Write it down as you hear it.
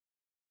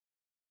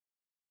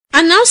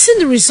Announcing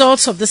the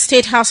results of the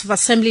State House of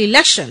Assembly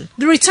election,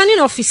 the returning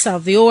officer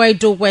of the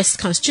Oredo West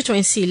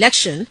Constituency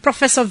election,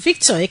 Professor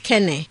Victor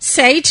Ekene,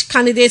 said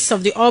candidates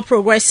of the All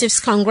Progressives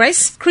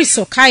Congress, Chris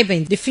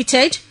Okaiben,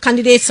 defeated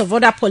candidates of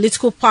other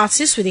political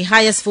parties with the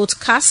highest vote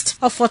cast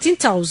of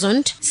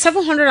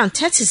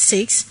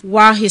 14,736,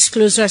 while his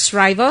closest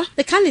rival,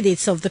 the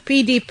candidates of the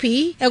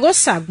PDP, Deborah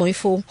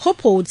Ogbeifun,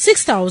 polled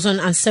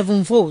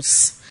 6,007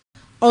 votes.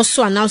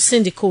 Also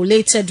announcing the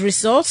collated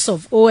results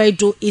of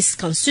Oredo East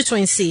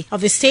constituency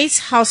of the State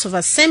House of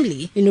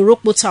Assembly in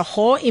Urokbota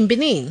Hall in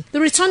Benin, the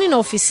returning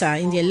officer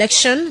in the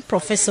election,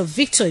 Professor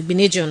Victor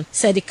Ogbeifun,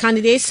 said the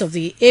candidates of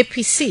the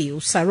APC,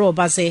 Usaro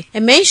Obaze,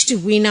 emerged the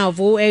winner of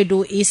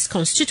Oredo East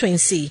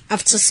constituency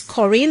after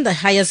scoring the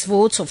highest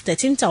vote of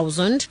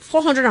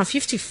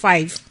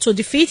 13,455 to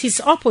defeat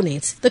his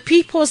opponent, the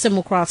People's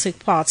Democratic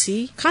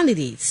Party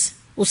candidates.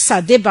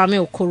 Osadebame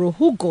Okoro,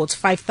 who got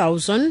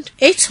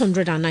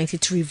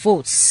 5,893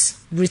 votes.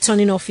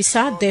 Returning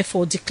officer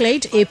therefore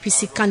declared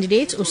APC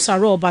candidate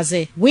Usaro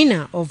Obaze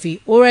winner of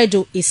the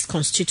Oredo East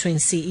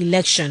constituency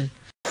election.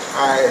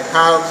 I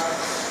have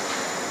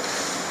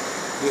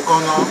the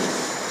honor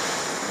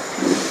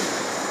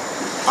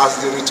as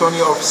the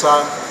returning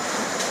officer,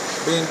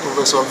 being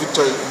Professor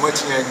Victor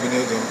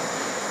Ogbeifun,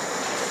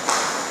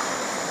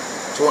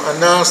 to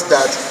announce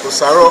that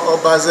Usaro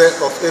Obaze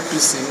of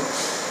APC,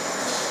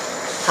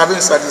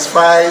 having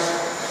satisfied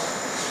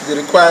the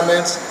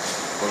requirements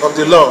of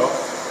the law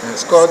and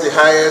scored the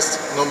highest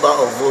number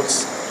of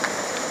votes,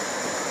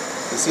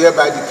 is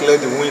hereby declared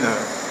the winner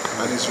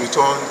and is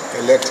returned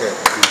elected.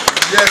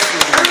 Yes,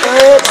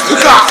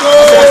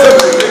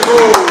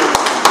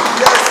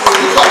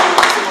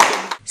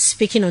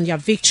 Speaking on their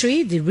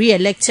victory, the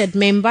re-elected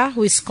member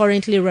who is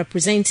currently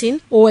representing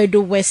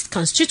Oredo West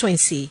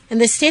constituency in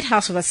the State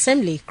House of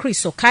Assembly,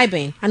 Chris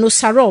Okaiben, and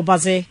Usaro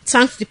Obaze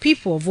thanked the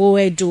people of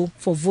Oredo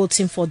for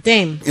voting for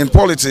them. In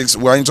politics,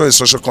 we are into a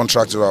social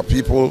contract with our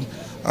people,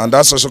 and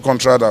that social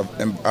contract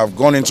I've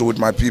gone into with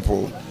my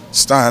people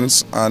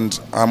stands, and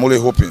I'm only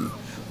hoping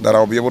that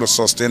I'll be able to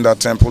sustain that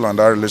temple and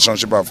that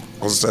relationship I've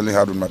consistently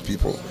had with my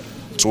people.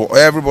 To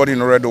everybody in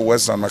Oredo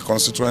West and my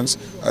constituents,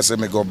 I say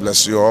may God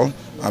bless you all,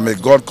 and may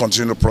God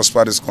continue to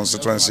prosper this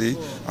constituency,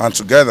 and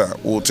together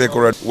we'll take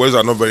Oredo. Words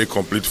are not very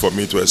complete for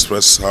me to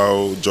express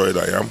how joyed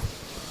I am.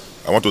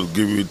 I want to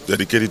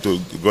dedicate it to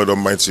God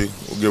Almighty,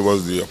 who gave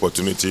us the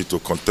opportunity to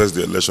contest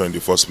the election in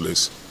the first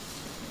place,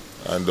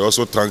 and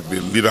also thank the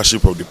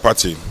leadership of the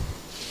party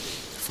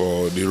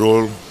for the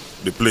role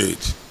they played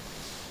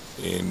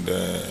in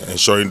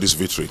ensuring this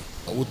victory.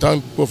 We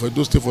thank people for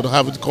Edo State for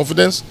having the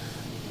confidence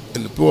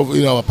in the people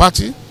in our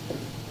party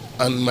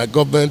and my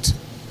government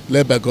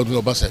led by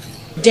Godwin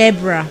Obaseki.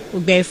 Deborah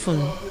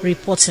Ogbeifun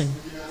reporting.